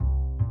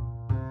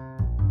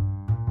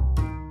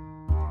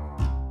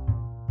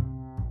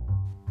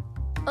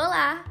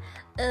Olá,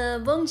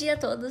 bom dia a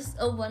todos,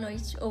 ou boa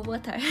noite, ou boa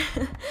tarde,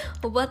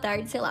 ou boa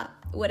tarde, sei lá,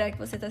 o horário que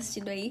você tá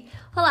assistindo aí.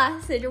 Olá,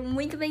 sejam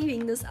muito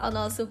bem-vindos ao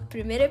nosso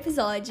primeiro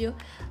episódio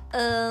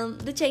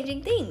do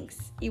Changing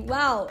Things. E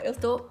uau, eu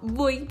tô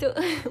muito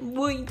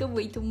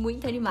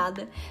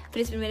animada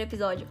pra esse primeiro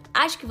episódio.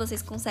 Acho que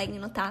vocês conseguem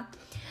notar.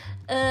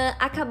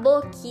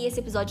 Acabou que esse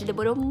episódio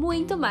demorou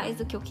muito mais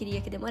do que eu queria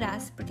que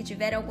demorasse, porque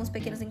tiveram alguns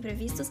pequenos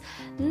imprevistos.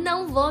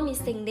 Não vou me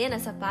estender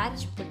nessa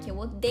parte, porque eu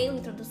odeio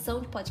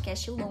introdução de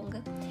podcast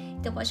longa.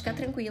 Então pode ficar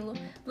tranquilo.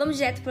 Vamos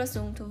direto pro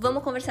assunto,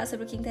 vamos conversar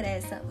sobre o que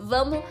interessa.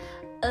 Vamos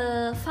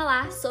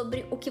falar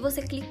sobre o que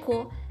você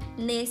clicou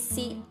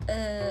nesse...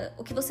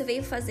 o que você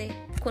veio fazer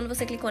quando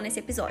você clicou nesse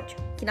episódio.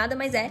 Que nada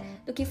mais é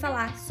do que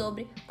falar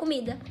sobre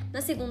comida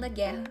na Segunda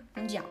Guerra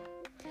Mundial.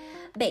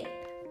 Bem...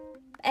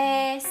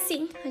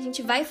 sim, a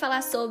gente vai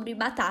falar sobre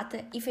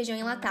batata e feijão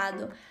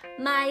enlatado,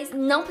 mas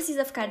não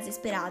precisa ficar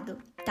desesperado,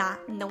 tá?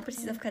 Não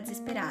precisa ficar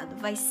desesperado.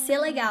 Vai ser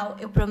legal,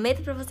 eu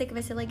prometo pra você que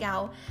vai ser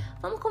legal.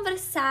 Vamos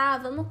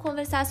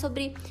conversar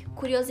sobre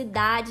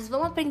curiosidades,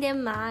 vamos aprender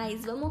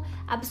mais, vamos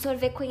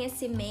absorver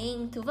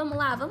conhecimento. Vamos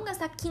lá, vamos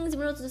gastar 15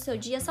 minutos do seu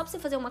dia só pra você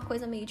fazer uma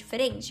coisa meio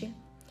diferente?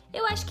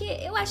 Eu acho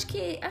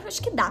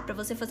que dá pra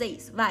você fazer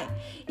isso, vai.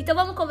 Então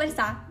vamos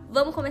conversar,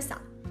 vamos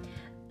começar.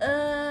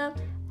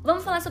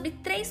 Vamos falar sobre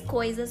 3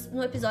 coisas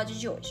no episódio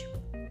de hoje.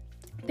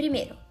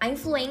 Primeiro, a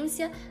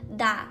influência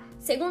da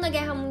Segunda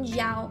Guerra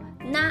Mundial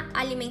na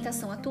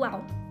alimentação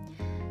atual.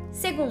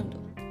 Segundo,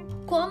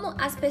 como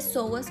as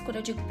pessoas, quando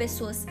eu digo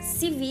pessoas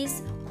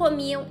civis,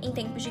 comiam em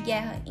tempos de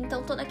guerra.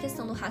 Então, toda a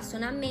questão do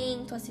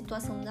racionamento, a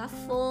situação da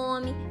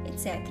fome,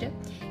 etc.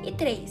 E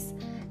 3,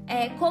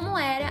 como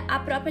era a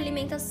própria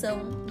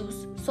alimentação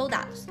dos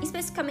soldados,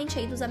 especificamente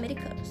aí dos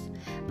americanos.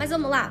 Mas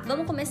vamos lá,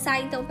 vamos começar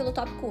então pelo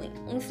tópico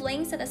 1,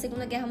 influência da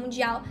Segunda Guerra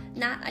Mundial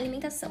na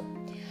alimentação.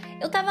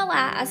 Eu tava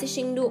lá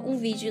assistindo um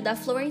vídeo da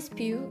Florence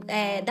Pugh,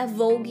 da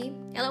Vogue.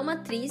 Ela é uma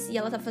atriz e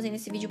ela tá fazendo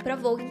esse vídeo pra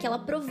Vogue, em que ela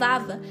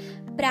provava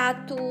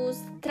pratos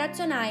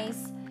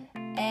tradicionais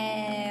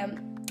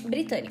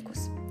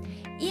britânicos.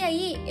 E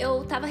aí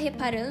eu tava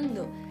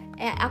reparando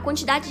a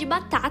quantidade de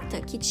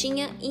batata que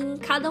tinha em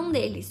cada um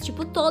deles.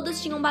 Tipo,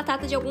 todos tinham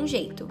batata de algum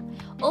jeito.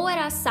 Ou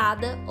era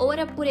assada, ou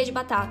era purê de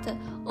batata,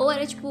 ou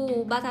era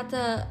tipo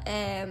batata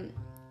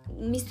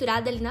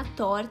misturada ali na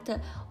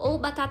torta, ou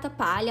batata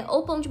palha,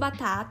 ou pão de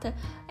batata.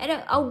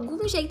 Era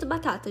algum jeito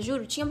batata,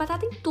 juro. Tinha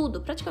batata em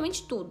tudo,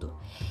 praticamente tudo.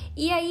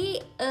 E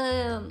aí,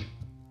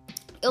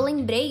 eu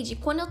lembrei de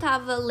quando eu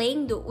tava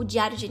lendo o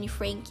Diário de Anne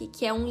Frank,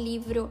 que é um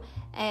livro...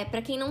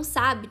 pra quem não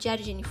sabe,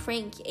 Diário de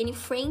Anne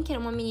Frank era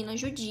uma menina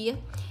judia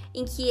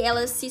em que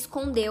ela se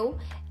escondeu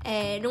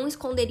num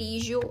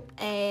esconderijo,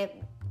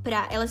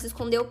 ela se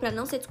escondeu para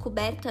não ser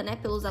descoberta, né,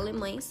 pelos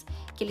alemães,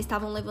 que eles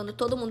estavam levando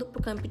todo mundo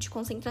pro campo de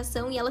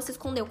concentração, e ela se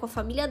escondeu com a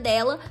família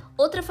dela,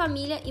 outra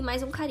família e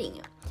mais um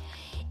carinha.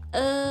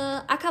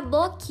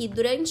 Acabou que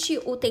durante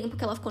o tempo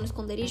que ela ficou no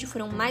esconderijo,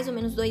 foram mais ou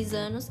menos 2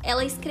 anos,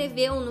 ela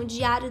escreveu no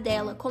diário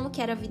dela como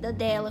que era a vida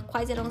dela,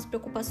 quais eram as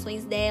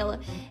preocupações dela,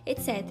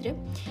 etc.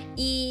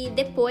 E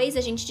depois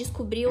a gente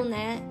descobriu,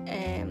 né,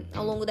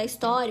 ao longo da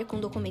história, com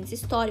documentos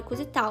históricos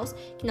e tal,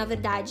 que na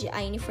verdade a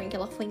Anne Frank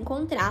ela foi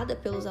encontrada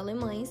pelos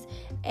alemães.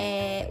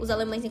 Os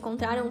alemães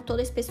encontraram todo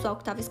esse pessoal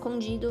que estava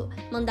escondido,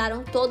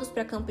 mandaram todos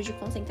para campos de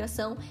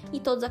concentração e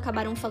todos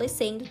acabaram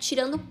falecendo,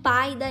 tirando o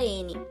pai da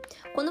Anne.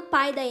 Quando o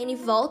pai da Anne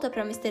volta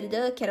para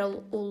Amsterdã, que era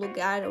o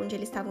lugar onde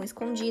eles estavam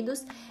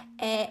escondidos,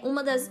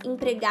 uma das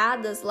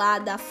empregadas lá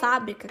da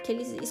fábrica, que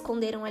eles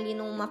esconderam ali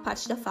numa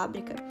parte da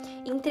fábrica,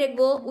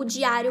 entregou o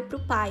diário pro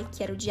pai,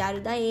 que era o diário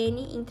da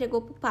Anne, e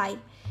entregou pro pai.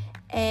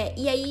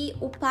 E aí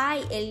o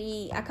pai,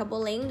 ele acabou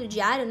lendo o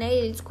diário, né? E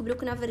ele descobriu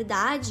que, na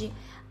verdade,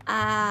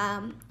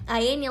 a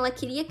Anne, ela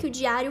queria que o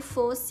diário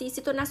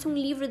se tornasse um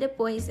livro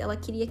depois. Ela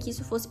queria que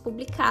isso fosse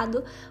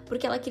publicado,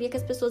 porque ela queria que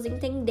as pessoas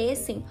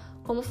entendessem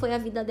como foi a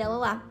vida dela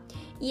lá.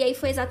 E aí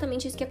foi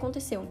exatamente isso que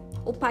aconteceu.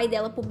 O pai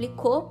dela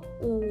publicou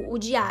o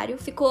diário,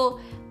 ficou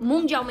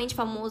mundialmente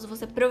famoso,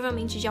 você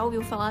provavelmente já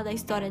ouviu falar da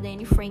história da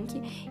Anne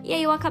Frank. E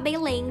aí eu acabei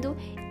lendo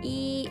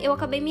e eu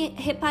acabei me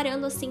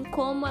reparando, assim,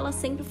 como ela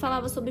sempre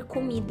falava sobre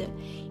comida.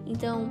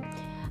 Então,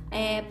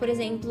 por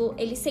exemplo,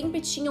 eles sempre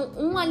tinham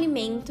um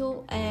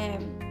alimento,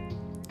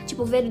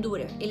 tipo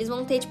verdura. Eles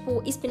vão ter,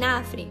 tipo,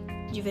 espinafre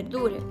de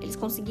verdura, eles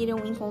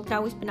conseguiram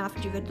encontrar o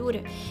espinafre de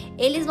verdura,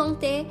 eles vão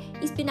ter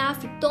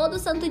espinafre todo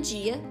santo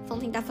dia, vão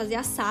tentar fazer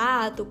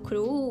assado,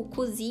 cru,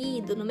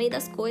 cozido, no meio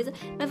das coisas,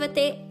 mas vai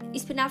ter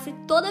espinafre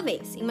toda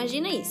vez,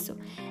 imagina isso.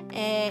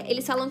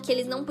 Eles falam que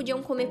eles não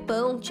podiam comer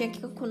pão, tinha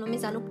que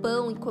economizar no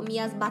pão e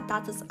comia as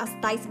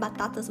tais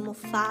batatas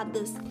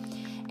mofadas.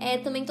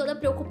 Também toda a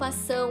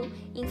preocupação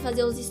em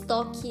fazer os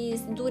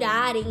estoques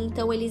durarem,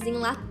 então eles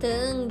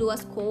enlatando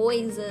as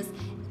coisas,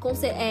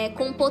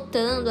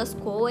 compotando as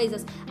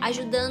coisas,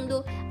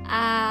 ajudando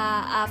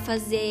a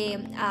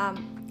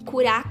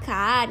curar a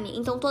carne.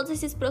 Então todos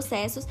esses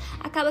processos,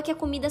 acaba que a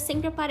comida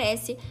sempre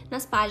aparece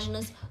nas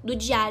páginas do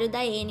diário da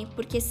Anne,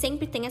 porque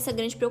sempre tem essa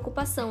grande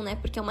preocupação, né?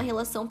 Porque é uma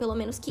relação, pelo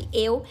menos que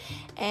eu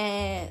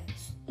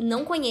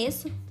não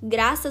conheço,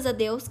 graças a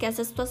Deus, que é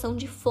essa situação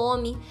de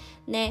fome,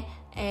 né?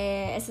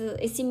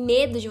 Esse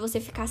medo de você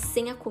ficar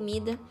sem a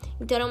comida.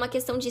 Então era uma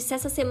questão de se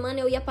essa semana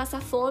eu ia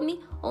passar fome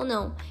ou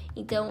não.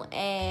 Então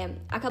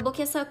acabou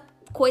que essa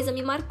coisa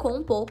me marcou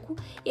um pouco.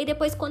 E aí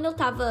depois, quando eu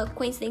tava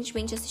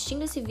coincidentemente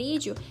assistindo esse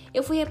vídeo,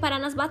 eu fui reparar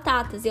nas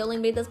batatas. E eu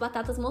lembrei das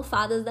batatas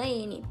mofadas da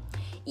Anne.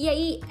 E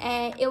aí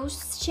eu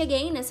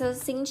cheguei nessa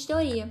seguinte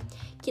teoria,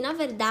 que na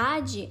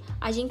verdade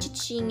a gente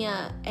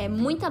tinha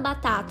muita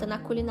batata na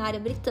culinária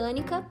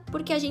britânica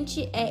porque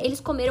eles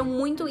comeram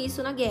muito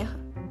isso na guerra.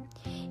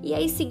 E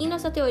aí, seguindo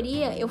essa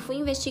teoria, eu fui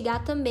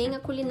investigar também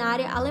a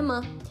culinária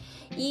alemã.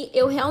 E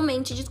eu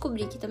realmente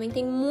descobri que também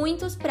tem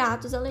muitos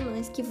pratos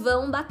alemães que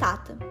vão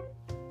batata.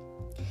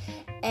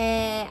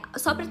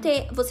 Só para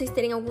vocês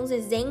terem alguns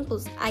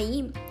exemplos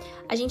aí,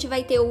 a gente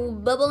vai ter o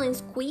Bubble and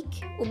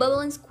Squeak. O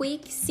Bubble and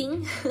Squeak,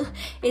 sim,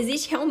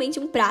 existe realmente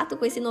um prato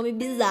com esse nome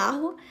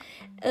bizarro.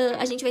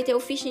 A gente vai ter o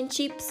Fish and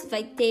Chips,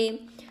 vai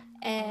ter...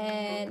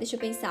 deixa eu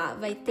pensar,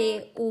 vai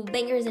ter o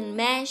Bangers and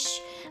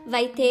Mash,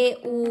 vai ter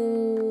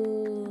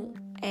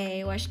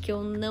eu acho que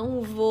eu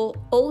não vou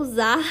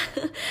ousar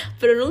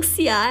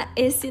pronunciar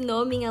esse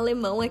nome em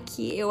alemão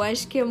aqui. Eu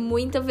acho que é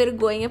muita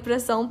vergonha pra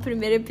só um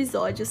primeiro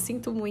episódio. Eu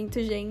sinto muito,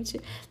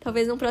 gente.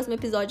 Talvez no próximo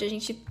episódio a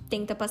gente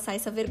tenta passar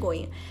essa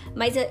vergonha.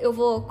 Mas eu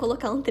vou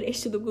colocar um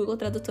trecho do Google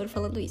Tradutor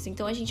falando isso.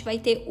 Então a gente vai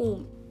ter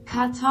o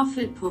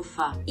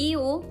Kartoffelpuffer e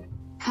o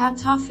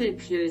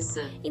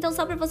Kartoffelklöße. Então,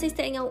 só para vocês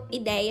terem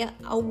ideia,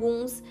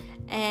 alguns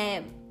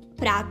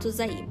pratos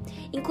aí.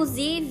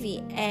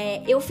 Inclusive,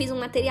 eu fiz um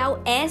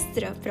material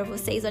extra para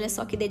vocês, olha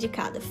só que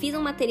dedicada. Fiz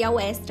um material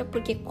extra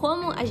porque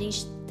como a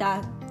gente tá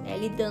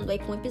lidando aí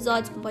com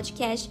episódios, com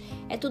podcast,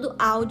 é tudo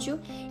áudio.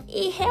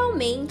 E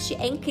realmente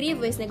é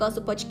incrível esse negócio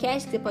do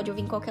podcast, que você pode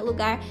ouvir em qualquer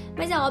lugar,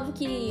 mas é óbvio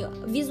que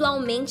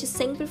visualmente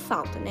sempre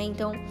falta, né?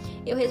 Então,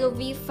 eu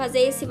resolvi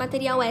fazer esse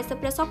material extra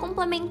para só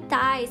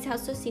complementar esse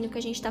raciocínio que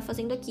a gente tá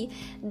fazendo aqui.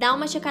 Dá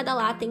uma checada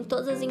lá, tem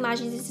todas as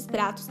imagens desses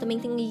pratos, também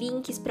tem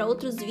links para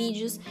outros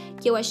vídeos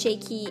que eu achei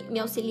que me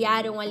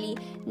auxiliaram ali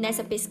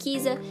nessa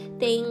pesquisa.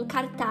 Tem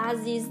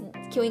cartazes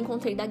que eu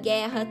encontrei da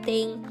guerra,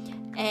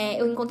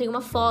 eu encontrei uma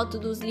foto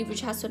dos livros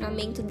de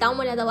racionamento. Dá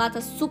uma olhada lá, tá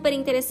super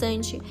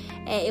interessante.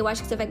 Eu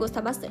acho que você vai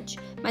gostar bastante.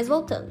 Mas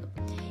voltando.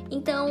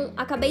 Então,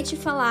 acabei de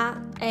falar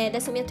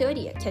dessa minha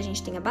teoria, que a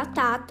gente tem a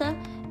batata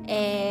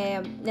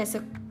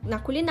na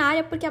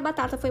culinária, porque a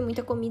batata foi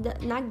muita comida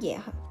na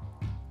guerra.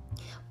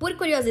 Por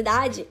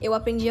curiosidade, eu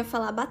aprendi a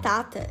falar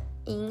batata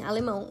em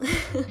alemão.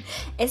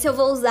 Esse eu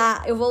vou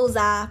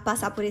usar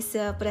passar por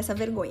essa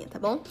vergonha, tá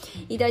bom?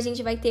 Então, a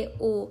gente vai ter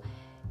o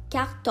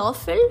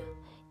Kartoffel,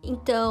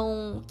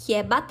 então, que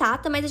é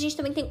batata, mas a gente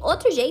também tem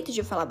outro jeito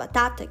de falar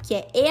batata, que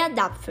é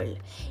Erdäpfel.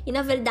 E,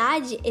 na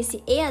verdade,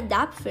 esse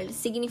Erdäpfel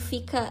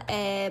significa,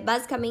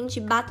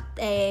 basicamente,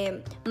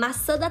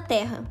 maçã da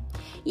terra.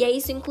 E aí,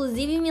 isso,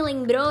 inclusive, me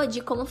lembrou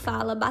de como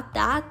fala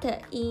batata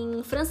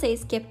em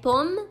francês, que é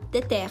pomme de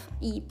terre.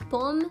 E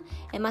pomme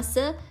é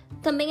maçã,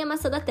 também é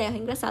maçã da terra.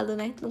 Engraçado,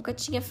 né? Nunca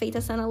tinha feito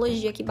essa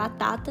analogia que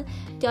batata,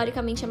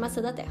 teoricamente, é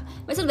maçã da terra.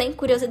 Mas tudo bem,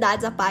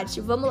 curiosidades à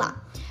parte, vamos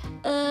lá.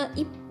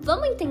 E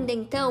vamos entender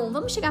então,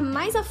 vamos chegar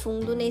mais a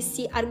fundo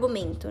nesse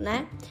argumento,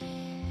 né?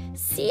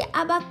 Se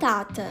a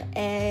batata,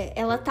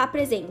 ela tá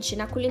presente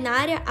na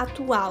culinária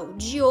atual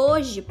de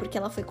hoje, porque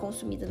ela foi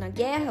consumida na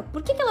guerra,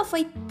 por que ela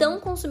foi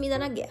tão consumida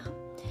na guerra?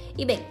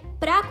 E bem,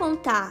 pra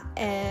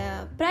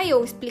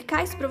eu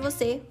explicar isso pra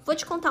você, vou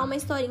te contar uma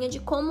historinha de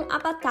como a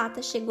batata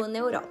chegou na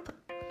Europa.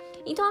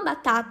 Então, a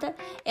batata,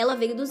 ela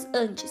veio dos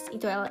Andes,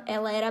 então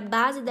ela era a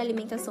base da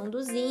alimentação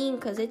dos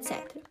incas,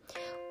 etc.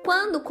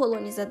 Quando o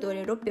colonizador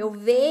europeu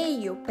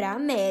veio para a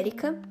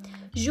América,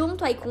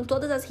 junto aí com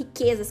todas as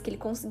riquezas que ele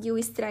conseguiu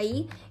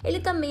extrair, ele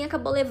também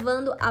acabou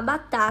levando a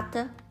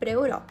batata para a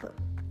Europa.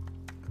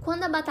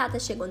 Quando a batata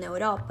chegou na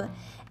Europa,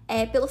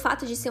 pelo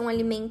fato de ser um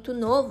alimento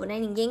novo, né,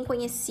 ninguém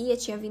conhecia,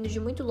 tinha vindo de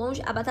muito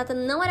longe, a batata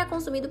não era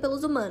consumida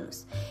pelos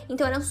humanos.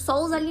 Então eram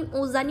só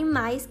os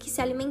animais que se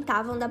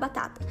alimentavam da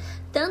batata.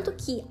 Tanto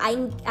que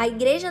a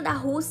igreja da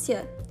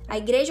Rússia, a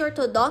Igreja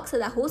Ortodoxa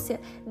da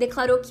Rússia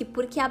declarou que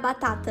porque a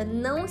batata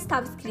não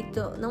estava escrito,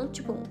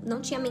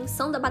 não tinha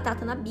menção da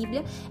batata na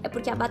Bíblia, é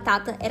porque a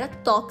batata era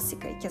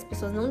tóxica e que as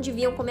pessoas não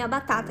deviam comer a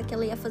batata, que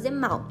ela ia fazer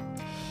mal.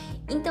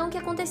 Então, o que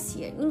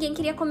acontecia? Ninguém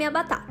queria comer a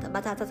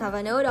batata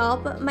estava na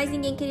Europa, mas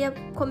ninguém queria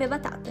comer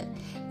batata.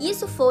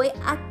 Isso foi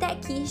até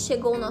que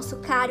chegou o nosso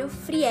caro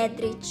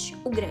Friedrich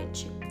o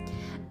Grande.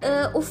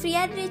 O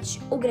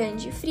Friedrich o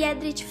Grande,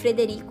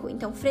 Frederico,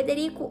 então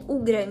Frederico o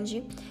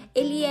Grande,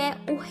 ele é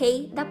o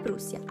rei da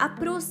Prússia. A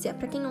Prússia,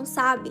 para quem não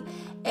sabe,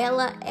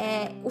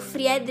 o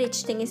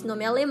Friedrich tem esse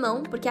nome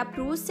alemão, porque a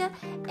Prússia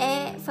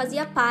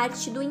fazia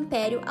parte do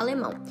Império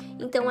Alemão.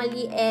 Então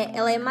ali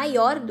ela é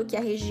maior do que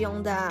a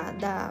região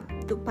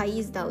do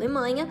país da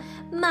Alemanha,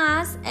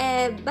 mas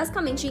é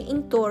basicamente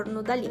em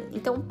torno dali.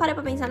 Então para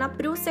pensar na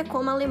Prússia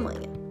como a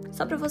Alemanha.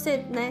 Só para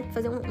você, né,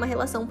 fazer uma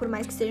relação, por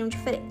mais que sejam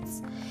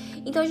diferentes.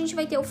 Então a gente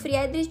vai ter o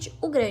Friedrich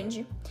o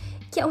Grande,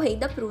 que é o rei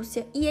da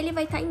Prússia, e ele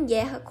vai estar em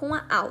guerra com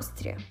a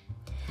Áustria.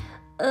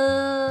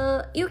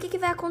 E o que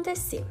vai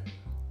acontecer?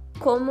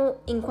 Como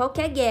em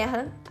qualquer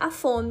guerra, a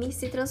fome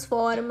se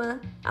transforma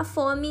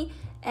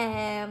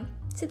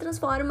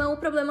o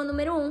problema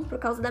número 1, por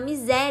causa da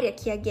miséria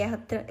que a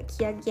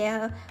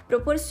guerra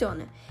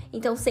proporciona.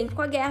 Então, sempre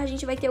com a guerra, a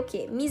gente vai ter o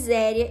quê?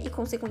 Miséria e,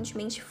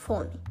 consequentemente,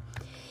 fome.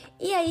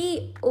 E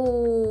aí,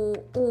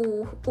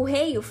 o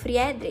rei, o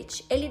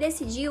Friedrich, ele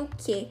decidiu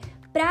que,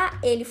 para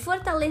ele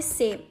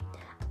fortalecer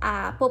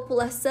a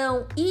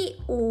população e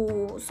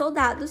os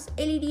soldados,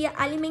 ele iria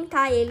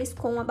alimentar eles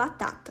com a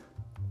batata.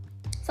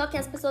 Só que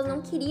as pessoas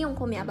não queriam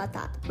comer a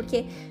batata,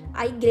 porque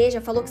a igreja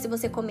falou que se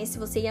você comesse,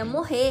 você ia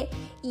morrer,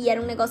 e era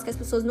um negócio que as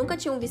pessoas nunca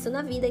tinham visto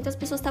na vida, então as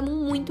pessoas estavam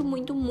muito,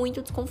 muito,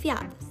 muito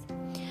desconfiadas.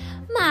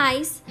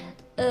 Mas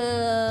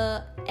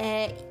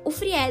o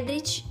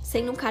Friedrich,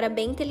 sendo um cara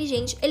bem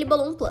inteligente, ele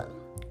bolou um plano.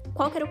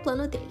 Qual que era o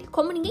plano dele?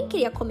 Como ninguém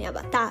queria comer a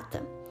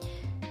batata,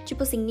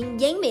 tipo assim,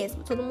 ninguém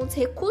mesmo, todo mundo se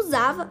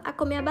recusava a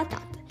comer a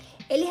batata.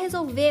 Ele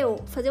resolveu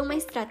fazer uma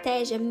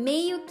estratégia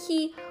meio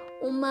que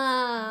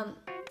uma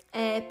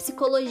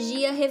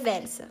psicologia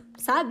reversa,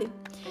 sabe?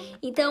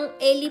 Então,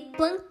 ele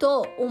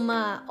plantou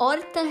uma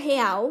horta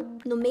real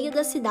no meio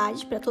da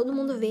cidade, para todo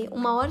mundo ver,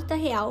 uma horta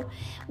real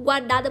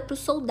guardada por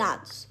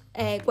soldados.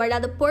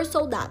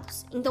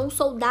 Então, os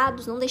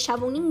soldados não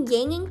deixavam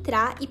ninguém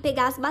entrar e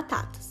pegar as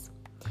batatas,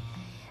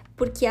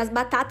 porque as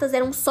batatas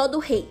eram só do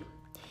rei.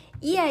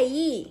 E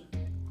aí,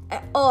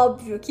 é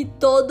óbvio que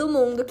todo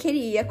mundo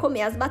queria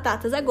comer as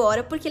batatas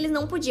agora, porque eles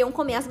não podiam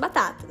comer as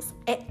batatas.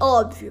 É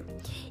óbvio.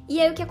 E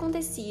aí, o que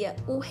acontecia?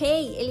 O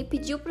rei, ele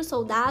pediu para os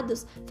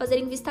soldados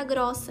fazerem vista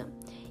grossa.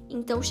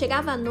 Então,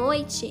 chegava à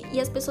noite e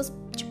as pessoas,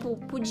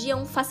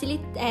 podiam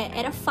facilitar...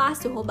 era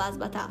fácil roubar as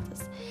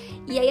batatas.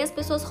 E aí, as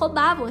pessoas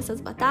roubavam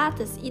essas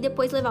batatas e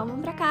depois levavam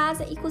para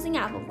casa e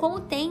cozinhavam. Com o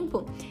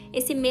tempo,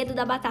 esse medo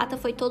da batata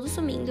foi todo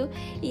sumindo.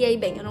 E aí,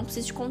 bem, eu não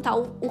preciso te contar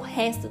o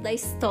resto da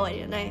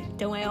história, né?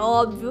 Então, é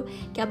óbvio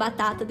que a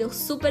batata deu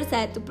super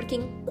certo, porque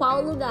em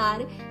qual lugar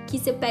que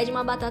você pede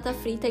uma batata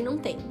frita e não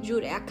tem?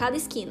 Juro, é a cada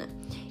esquina.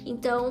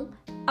 Então,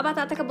 a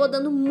batata acabou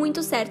dando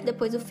muito certo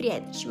depois do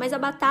Friedrich. Mas a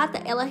batata,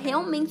 ela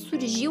realmente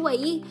surgiu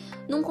aí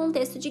num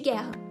contexto de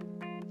guerra.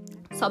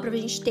 Só pra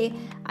gente ter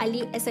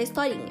ali essa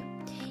historinha.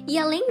 E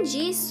além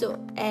disso,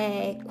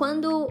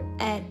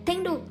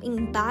 tendo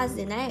em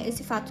base, né,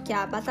 esse fato que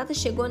a batata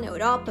chegou na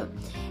Europa,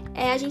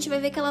 a gente vai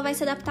ver que ela vai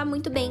se adaptar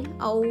muito bem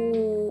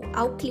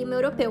ao clima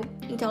europeu.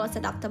 Então, ela se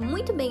adapta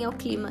muito bem ao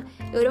clima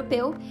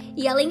europeu.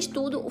 E além de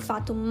tudo, o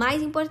fato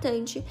mais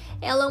importante,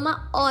 ela é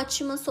uma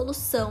ótima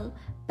solução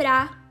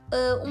para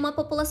uma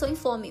população em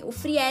fome. O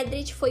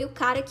Friedrich foi o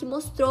cara que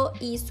mostrou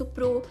isso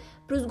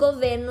pros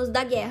governos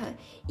da guerra.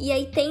 E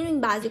aí, tendo em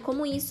base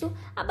como isso,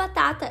 a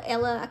batata,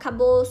 ela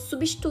acabou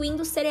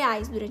substituindo os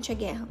cereais durante a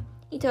guerra.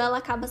 Então, ela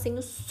acaba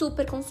sendo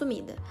super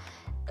consumida.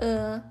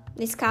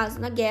 Nesse caso,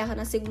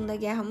 na Segunda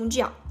Guerra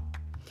Mundial.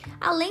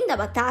 Além da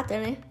batata,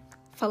 né?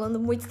 Falando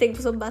muito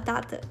tempo sobre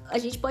batata, a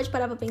gente pode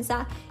parar pra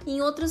pensar em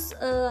outros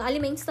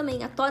alimentos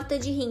também. A torta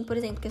de rim, por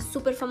exemplo, que é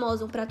super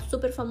famosa, um prato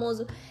super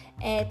famoso,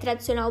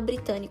 tradicional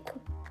britânico.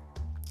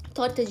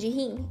 Torta de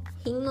rim.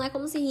 Rim não é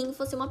como se rim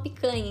fosse uma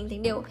picanha,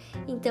 entendeu?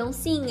 Então,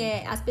 sim,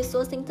 as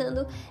pessoas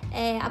tentando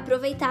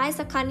aproveitar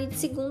essa carne de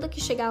segunda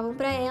que chegavam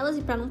pra elas,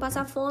 e pra não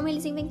passar fome,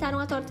 eles inventaram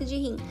a torta de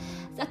rim.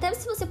 Até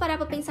se você parar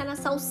pra pensar nas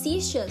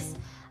salsichas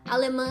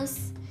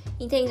alemãs,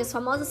 entende? As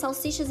famosas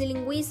salsichas e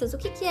linguiças. O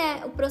que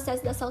é o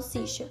processo da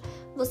salsicha?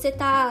 Você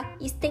tá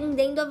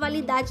estendendo a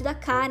validade da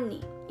carne.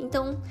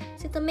 Então,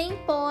 você também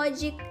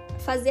pode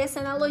fazer essa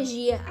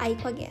analogia aí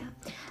com a guerra.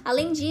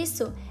 Além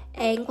disso,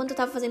 enquanto eu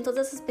tava fazendo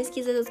todas essas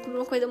pesquisas, eu descobri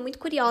uma coisa muito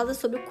curiosa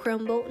sobre o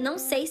crumble. Não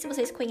sei se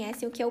vocês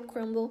conhecem o que é o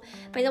crumble,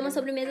 mas é uma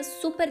sobremesa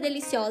super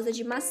deliciosa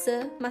de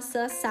maçã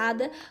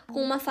assada,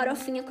 com uma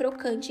farofinha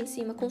crocante em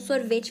cima, com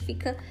sorvete,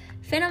 fica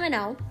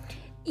fenomenal.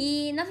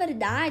 E, na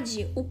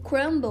verdade, o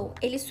crumble,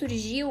 ele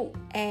surgiu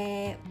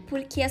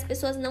porque as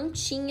pessoas não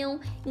tinham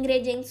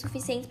ingredientes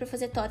suficientes para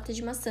fazer torta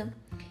de maçã.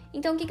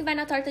 Então, o que vai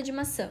na torta de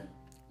maçã?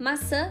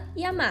 Maçã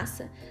e a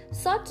massa.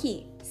 Só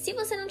que, se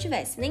você não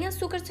tivesse nem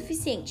açúcar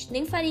suficiente,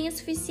 nem farinha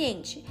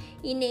suficiente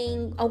e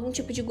nem algum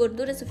tipo de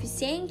gordura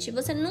suficiente,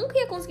 você nunca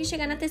ia conseguir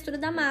chegar na textura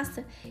da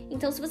massa.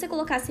 Então, se você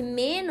colocasse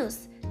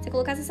menos, se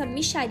colocasse essa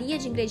mixaria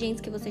de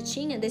ingredientes que você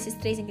tinha, desses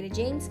 3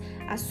 ingredientes,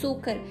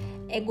 açúcar,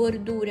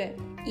 gordura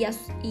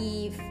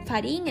e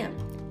farinha,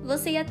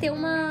 você ia ter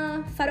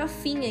uma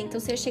farofinha, então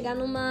você ia chegar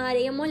numa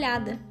areia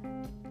molhada.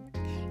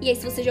 E aí,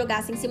 se você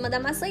jogasse em cima da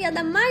maçã, ia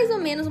dar mais ou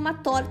menos uma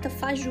torta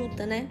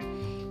fajuta, né?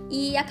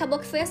 E acabou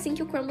que foi assim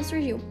que o crumble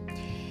surgiu.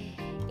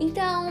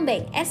 Então,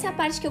 bem, essa é a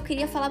parte que eu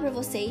queria falar pra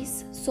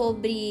vocês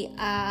sobre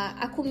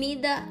a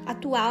comida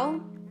atual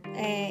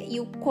e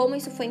como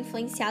isso foi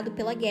influenciado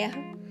pela guerra.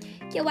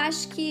 Que eu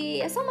acho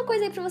que é só uma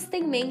coisa aí pra você ter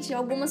em mente,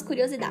 algumas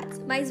curiosidades.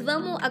 Mas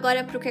vamos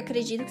agora pro que eu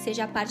acredito que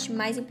seja a parte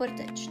mais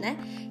importante, né?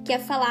 Que é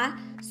falar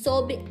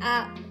sobre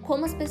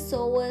como as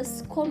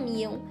pessoas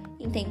comiam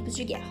em tempos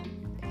de guerra.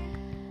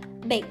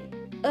 Bem,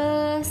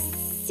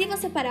 se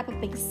você parar pra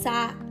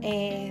pensar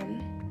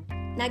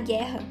na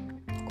guerra,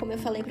 como eu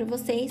falei pra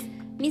vocês,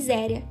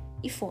 miséria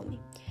e fome.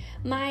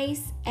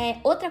 Mas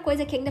outra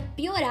coisa que ainda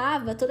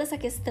piorava toda essa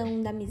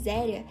questão da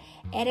miséria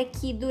era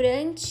que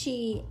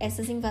durante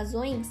essas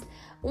invasões,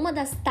 uma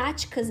das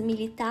táticas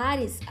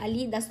militares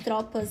ali das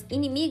tropas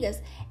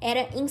inimigas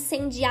era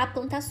incendiar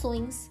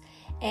plantações,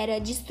 era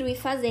destruir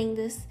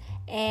fazendas,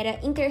 era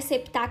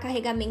interceptar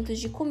carregamentos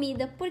de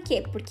comida. Por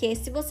quê? Porque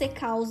se você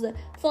causa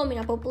fome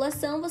na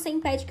população, você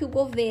impede que o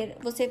governo,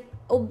 você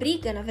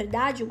obriga, na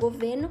verdade, o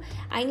governo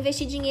a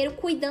investir dinheiro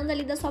cuidando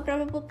ali da sua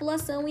própria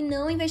população e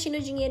não investindo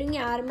dinheiro em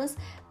armas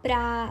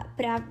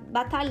para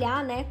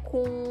batalhar, né,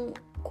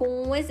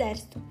 com o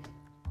exército.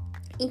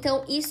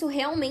 Então, isso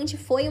realmente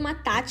foi uma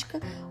tática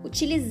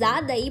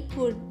utilizada aí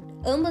por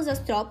ambas as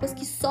tropas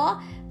que só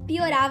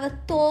piorava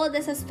toda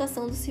essa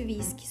situação dos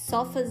civis, que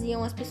só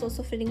faziam as pessoas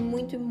sofrerem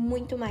muito e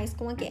muito mais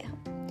com a guerra.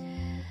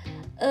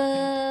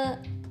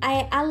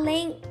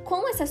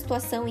 Com essa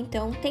situação,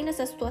 então, tendo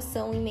essa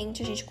situação em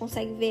mente, a gente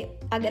consegue ver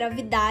a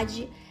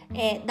gravidade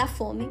da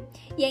fome.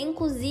 E aí,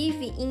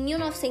 inclusive, em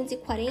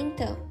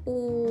 1940,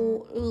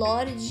 o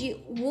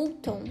Lord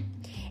Woolton,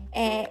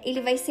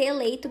 ele vai ser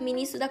eleito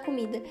ministro da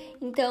comida.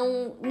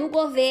 Então, no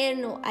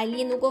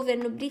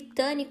governo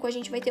britânico, a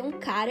gente vai ter um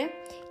cara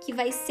que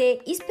vai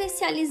ser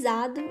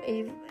especializado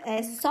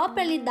só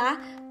para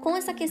lidar com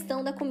essa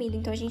questão da comida.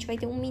 Então, a gente vai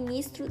ter um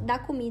ministro da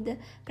comida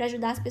para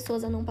ajudar as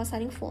pessoas a não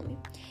passarem fome.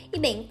 E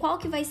bem, qual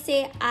que vai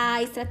ser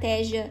a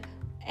estratégia,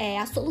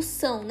 a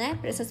solução, né,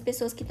 para essas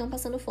pessoas que estão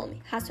passando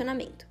fome?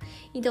 Racionamento.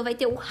 Então, vai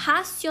ter o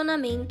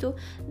racionamento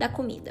da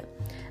comida.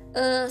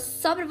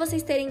 Só para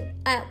vocês terem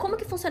como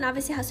que funcionava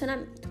esse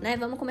racionamento, né?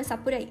 Vamos começar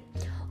por aí.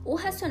 O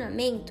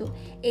racionamento,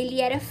 ele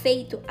era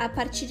feito a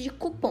partir de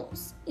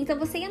cupons. Então,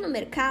 você ia no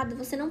mercado,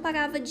 você não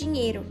pagava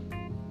dinheiro.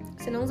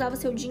 Você não usava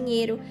seu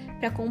dinheiro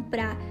para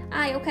comprar.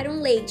 Eu quero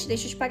um leite,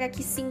 deixa eu te pagar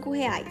aqui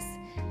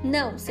R$5.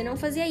 Não, você não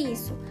fazia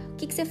isso. O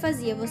que você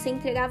fazia? Você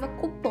entregava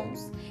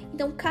cupons.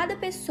 Então, cada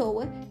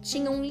pessoa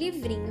tinha um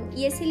livrinho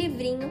e esse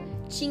livrinho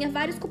tinha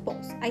vários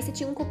cupons. Aí você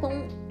tinha um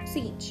cupom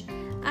seguinte: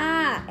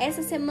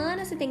 essa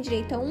semana você tem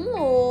direito a um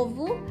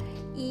ovo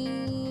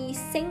e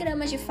 100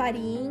 gramas de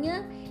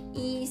farinha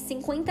e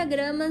 50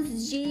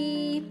 gramas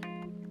de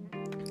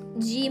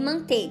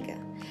manteiga.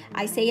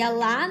 Aí você ia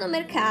lá no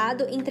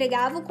mercado,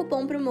 entregava o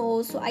cupom pro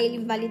moço, aí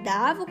ele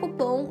validava o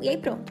cupom e aí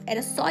pronto.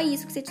 Era só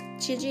isso que você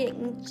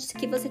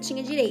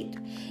tinha direito.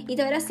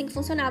 Então era assim que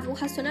funcionava o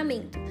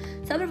racionamento.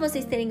 Só para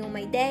vocês terem uma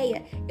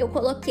ideia, eu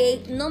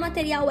coloquei no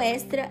material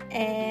extra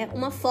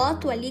uma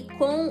foto ali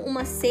com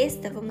uma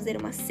cesta, vamos dizer,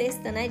 uma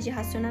cesta, né, de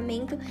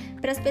racionamento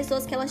para as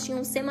pessoas que elas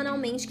tinham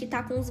semanalmente, que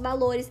tá com os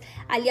valores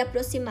ali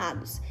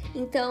aproximados.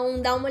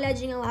 Então dá uma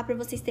olhadinha lá para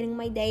vocês terem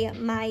uma ideia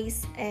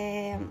mais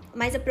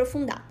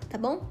aprofundada, tá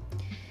bom?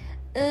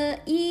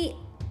 E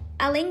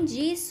além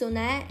disso,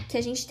 né, que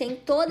a gente tem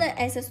toda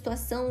essa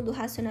situação do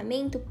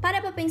racionamento,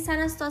 para pensar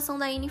na situação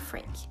da Anne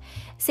Frank,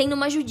 sendo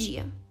uma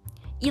judia.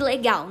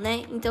 Ilegal,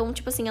 né? Então,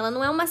 tipo assim, ela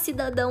não é uma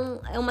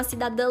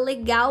cidadã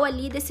legal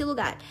ali desse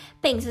lugar.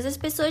 Pensa, essas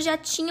pessoas já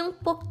tinham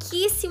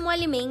pouquíssimo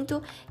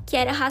alimento que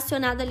era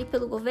racionado ali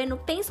pelo governo.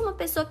 Pensa uma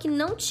pessoa que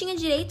não tinha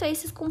direito a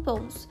esses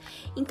cupons.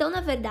 Então, na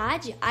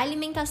verdade, a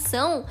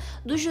alimentação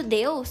dos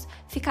judeus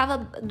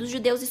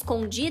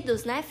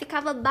escondidos, né?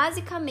 Ficava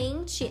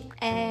basicamente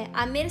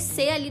à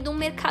mercê ali de um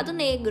mercado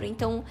negro.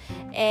 Então,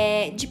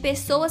 de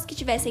pessoas que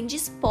estivessem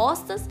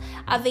dispostas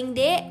a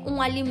vender um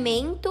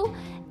alimento,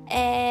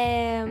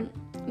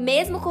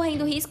 mesmo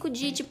correndo o risco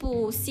de,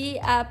 tipo, se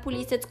a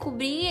polícia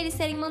descobrir, eles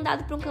serem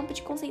mandados para um campo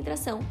de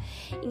concentração.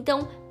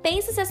 Então,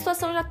 pensa se a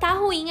situação já tá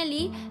ruim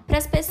ali para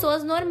as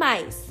pessoas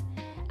normais.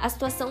 A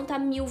situação tá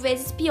 1000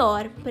 vezes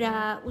pior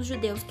para os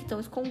judeus que estão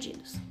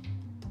escondidos.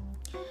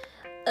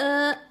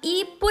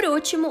 E, por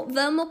último,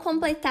 vamos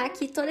completar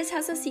aqui todo esse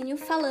raciocínio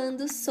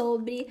falando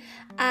sobre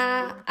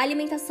a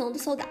alimentação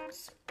dos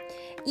soldados.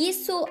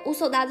 Isso, os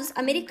soldados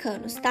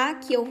americanos, tá?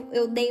 Que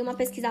eu dei uma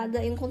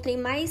pesquisada, eu encontrei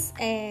mais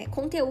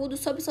conteúdo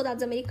sobre os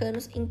soldados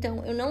americanos,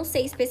 então eu não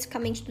sei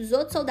especificamente dos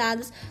outros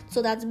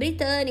soldados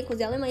britânicos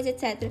e alemães,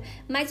 etc.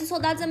 Mas os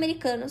soldados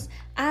americanos,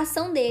 a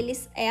ração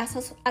deles,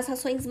 as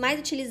rações mais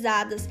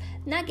utilizadas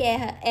na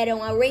guerra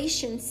eram a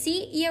Ration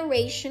C e a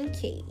Ration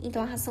K.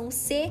 Então, a ração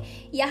C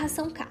e a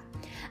ração K.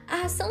 A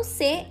ração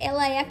C,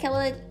 ela é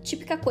aquela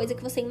típica coisa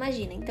que você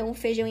imagina. Então, o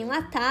feijão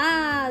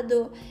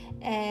enlatado,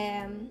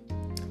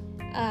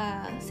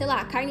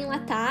 carne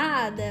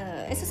enlatada,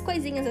 essas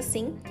coisinhas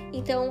assim.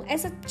 Então,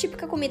 essa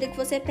típica comida que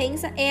você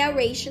pensa é a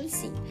Ration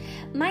C.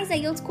 Mas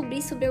aí eu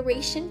descobri sobre a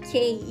Ration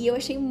K e eu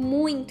achei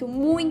muito,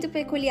 muito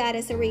peculiar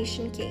essa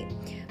Ration K.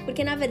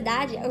 Porque, na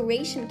verdade, a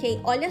Ration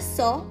K, olha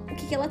só o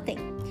que ela tem.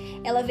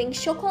 Ela vem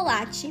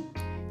chocolate,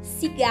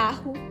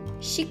 cigarro,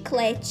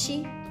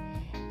 chiclete,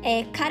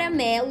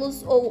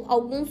 caramelos ou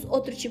alguns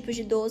outros tipos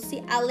de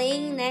doce,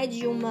 além, né,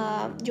 de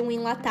um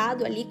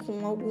enlatado ali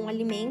com algum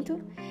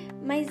alimento.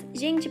 Mas,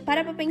 gente,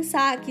 para pra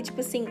pensar que,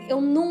 tipo assim, eu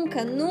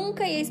nunca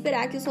ia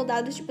esperar que os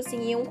soldados, tipo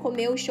assim, iam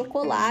comer o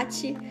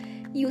chocolate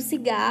e o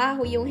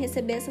cigarro, iam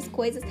receber essas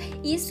coisas.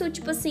 Isso,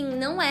 tipo assim,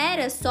 não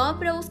era só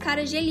para os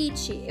caras de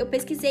elite. Eu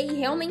pesquisei e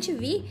realmente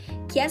vi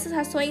que essas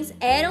rações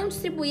eram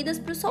distribuídas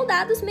para os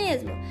soldados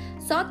mesmo.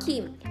 Só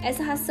que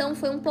essa ração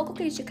foi um pouco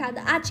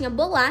criticada. Tinha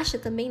bolacha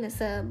também,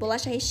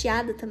 bolacha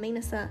recheada também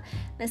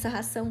nessa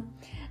ração.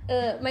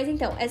 Mas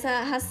então,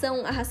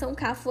 a ração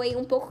K foi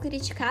um pouco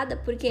criticada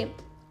porque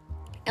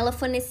ela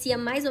fornecia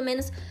mais ou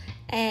menos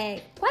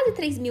quase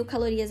 3.000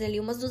 calorias ali,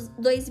 umas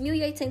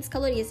 2.800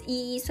 calorias.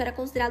 E isso era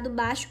considerado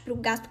baixo para o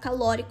gasto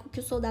calórico que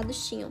os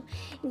soldados tinham.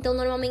 Então,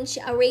 normalmente,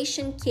 a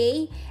Ration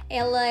K,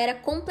 ela era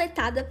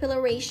completada pela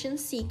Ration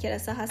C, que era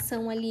essa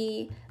ração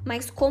ali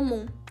mais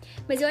comum.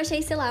 Mas eu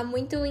achei, sei lá,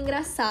 muito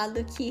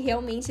engraçado que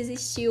realmente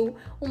existiu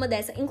uma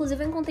dessa.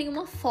 Inclusive, eu encontrei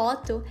uma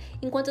foto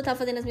enquanto eu tava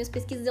fazendo as minhas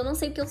pesquisas. Eu não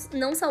sei porque eu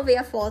não salvei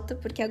a foto,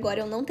 porque agora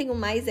eu não tenho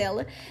mais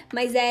ela.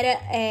 Mas era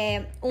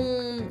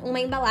uma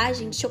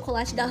embalagem de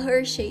chocolate da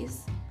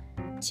Hershey's,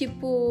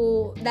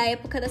 tipo, da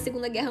época da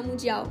Segunda Guerra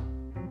Mundial.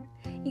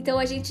 Então,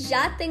 a gente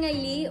já tem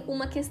ali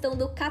uma questão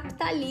do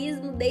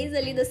capitalismo desde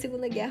ali da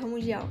Segunda Guerra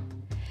Mundial.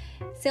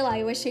 Sei lá,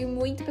 eu achei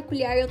muito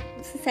peculiar.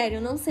 Sério,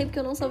 eu não sei porque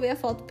eu não salvei a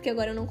foto, porque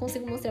agora eu não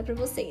consigo mostrar pra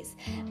vocês.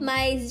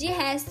 Mas, de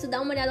resto,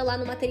 dá uma olhada lá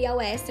no material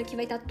extra, que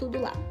vai estar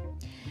tudo lá.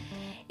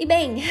 E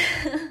bem,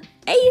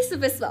 é isso,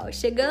 pessoal.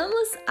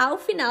 Chegamos ao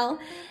final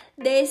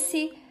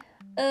desse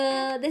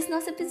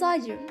nosso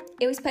episódio.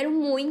 Eu espero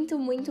muito,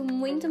 muito,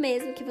 muito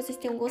mesmo que vocês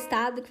tenham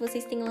gostado, que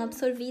vocês tenham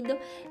absorvido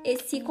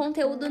esse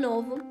conteúdo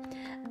novo.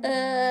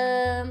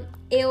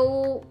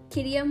 Eu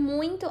queria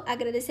muito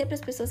agradecer para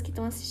as pessoas que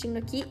estão assistindo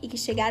aqui e que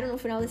chegaram no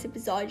final desse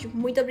episódio.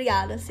 Muito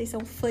obrigada, vocês são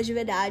fãs de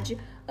verdade.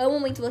 Amo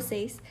muito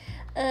vocês.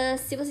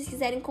 Se vocês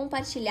quiserem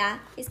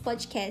compartilhar esse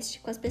podcast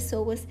com as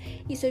pessoas,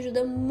 isso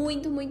ajuda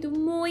muito, muito,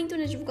 muito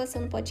na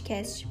divulgação do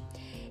podcast.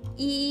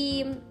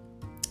 E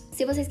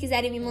se vocês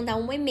quiserem me mandar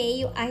um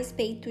e-mail a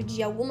respeito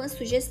de alguma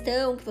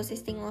sugestão que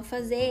vocês tenham a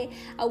fazer,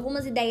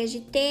 algumas ideias de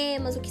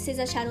temas, o que vocês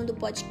acharam do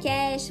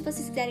podcast, se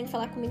vocês quiserem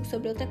falar comigo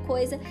sobre outra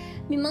coisa,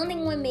 me mandem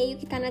um e-mail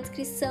que tá na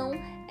descrição,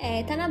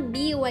 tá na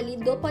bio ali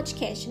do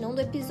podcast, não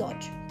do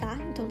episódio, tá?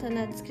 Então tá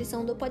na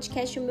descrição do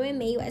podcast o meu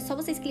e-mail, é só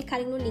vocês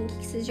clicarem no link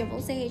que vocês já vão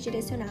ser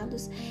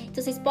redirecionados,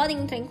 então vocês podem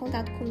entrar em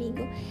contato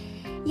comigo.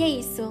 E é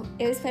isso,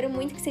 eu espero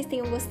muito que vocês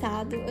tenham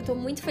gostado, eu tô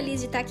muito feliz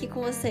de estar aqui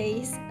com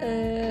vocês.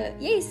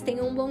 E é isso,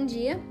 tenham um bom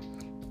dia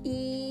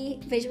e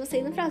vejo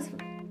vocês no próximo.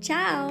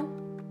 Tchau!